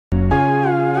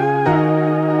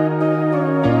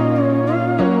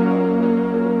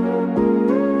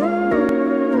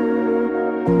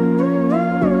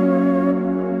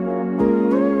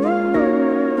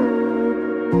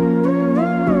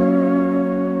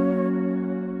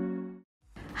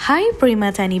Hi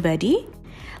Prima Tani buddy.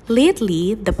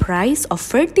 Lately, the price of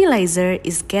fertilizer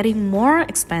is getting more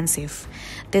expensive.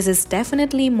 This is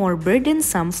definitely more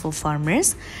burdensome for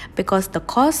farmers because the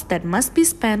cost that must be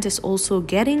spent is also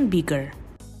getting bigger.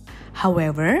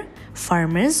 However,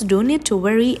 farmers don't need to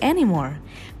worry anymore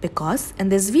because in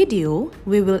this video,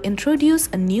 we will introduce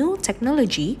a new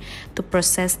technology to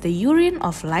process the urine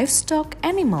of livestock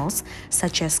animals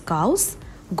such as cows,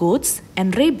 goats,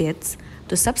 and rabbits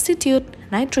to substitute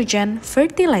nitrogen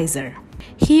fertilizer.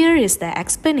 Here is the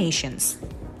explanations.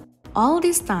 All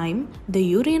this time, the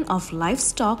urine of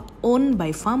livestock owned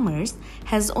by farmers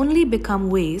has only become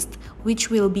waste which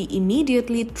will be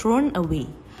immediately thrown away.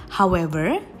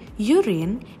 However,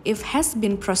 urine, if has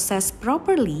been processed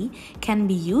properly, can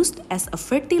be used as a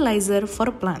fertilizer for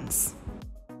plants.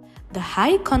 The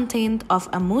high content of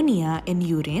ammonia in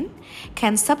urine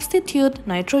can substitute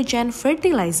nitrogen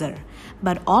fertilizer,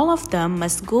 but all of them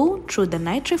must go through the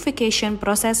nitrification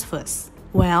process first.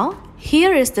 Well,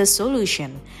 here is the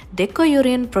solution,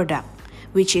 deco-urine product,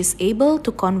 which is able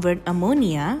to convert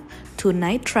ammonia to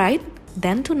nitrite,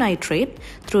 then to nitrate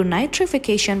through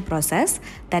nitrification process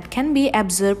that can be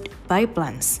absorbed by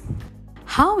plants.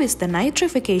 How is the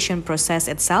nitrification process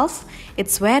itself?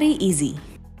 It's very easy.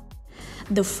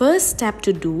 The first step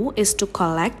to do is to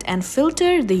collect and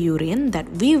filter the urine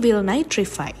that we will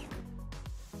nitrify.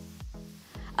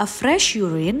 A fresh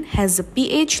urine has a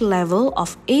pH level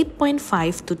of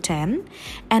 8.5 to 10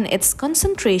 and its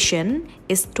concentration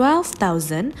is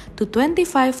 12,000 to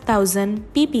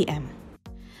 25,000 ppm.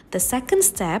 The second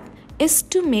step is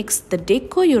to mix the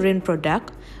deco-urine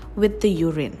product with the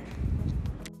urine.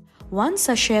 One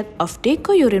sachet of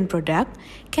deco-urine product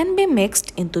can be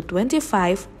mixed into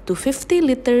 25 to 50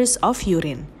 liters of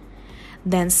urine.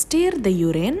 Then stir the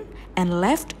urine and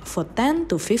left for 10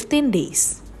 to 15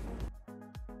 days.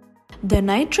 The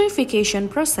nitrification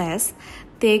process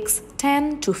takes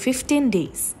 10 to 15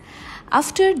 days.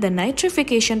 After the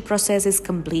nitrification process is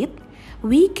complete,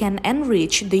 we can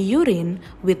enrich the urine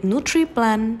with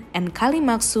NutriPlant and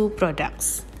Kalimaksu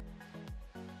products.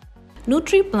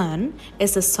 NutriPlant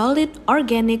is a solid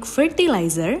organic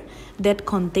fertilizer that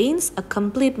contains a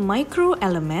complete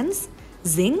microelements,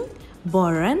 zinc,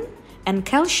 boron, and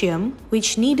calcium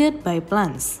which needed by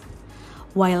plants.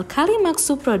 While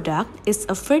Kalimaksu product is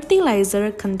a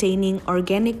fertilizer containing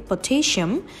organic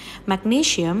potassium,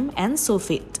 magnesium, and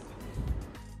sulfate.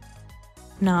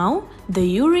 Now, the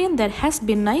urine that has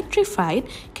been nitrified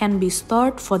can be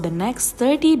stored for the next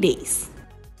 30 days.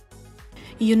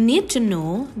 You need to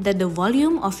know that the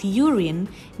volume of urine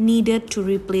needed to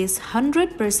replace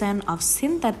 100% of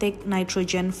synthetic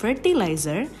nitrogen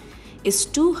fertilizer is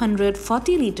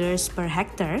 240 liters per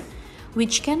hectare,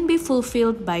 which can be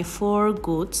fulfilled by 4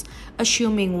 goats,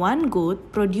 assuming one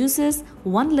goat produces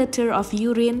 1 liter of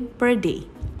urine per day.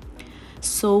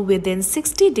 So within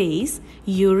 60 days,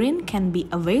 urine can be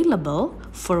available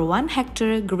for 1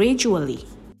 hectare gradually.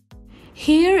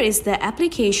 Here is the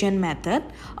application method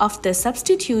of the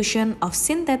substitution of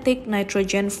synthetic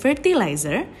nitrogen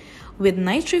fertilizer with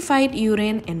nitrified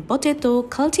urine in potato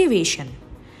cultivation.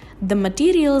 The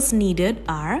materials needed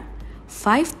are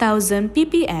 5,000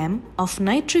 ppm of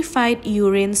nitrified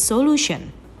urine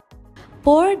solution.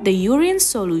 Pour the urine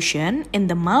solution in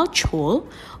the mulch hole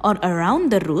or around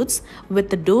the roots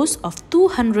with a dose of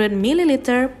 200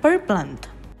 ml per plant.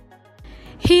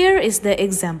 Here is the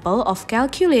example of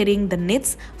calculating the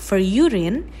needs for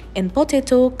urine in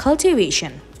potato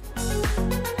cultivation.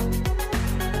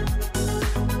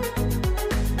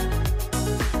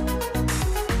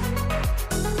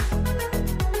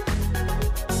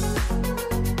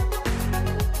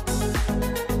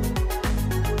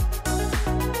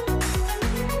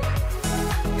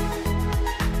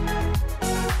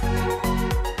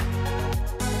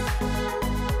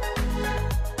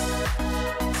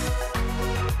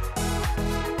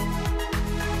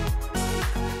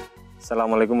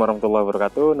 Assalamualaikum warahmatullahi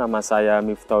wabarakatuh. Nama saya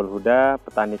Miftahul Huda,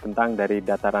 petani kentang dari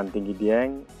dataran tinggi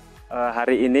Dieng.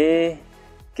 Hari ini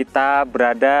kita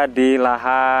berada di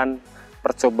lahan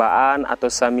percobaan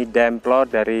atau semi demplo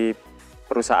dari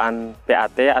perusahaan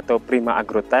PAT atau Prima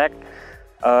Agrotech.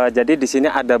 Jadi di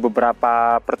sini ada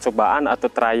beberapa percobaan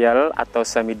atau trial atau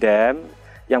semi dem.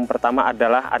 Yang pertama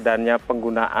adalah adanya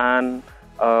penggunaan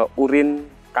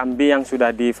urin kambing yang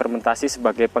sudah difermentasi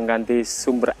sebagai pengganti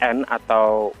sumber N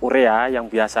atau urea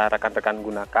yang biasa rekan-rekan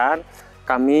gunakan.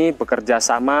 Kami bekerja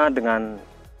sama dengan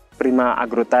Prima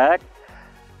Agrotech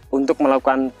untuk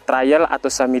melakukan trial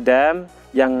atau semi-dam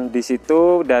yang di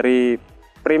situ dari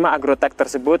Prima Agrotech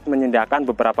tersebut menyediakan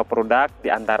beberapa produk,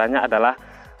 diantaranya adalah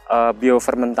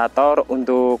biofermentator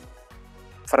untuk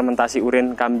fermentasi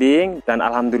urin kambing, dan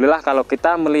alhamdulillah kalau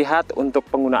kita melihat untuk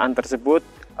penggunaan tersebut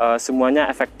semuanya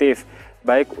efektif,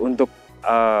 baik untuk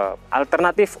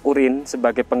alternatif urin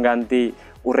sebagai pengganti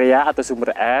urea atau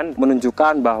sumber N,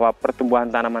 menunjukkan bahwa pertumbuhan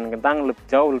tanaman kentang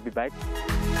jauh lebih baik.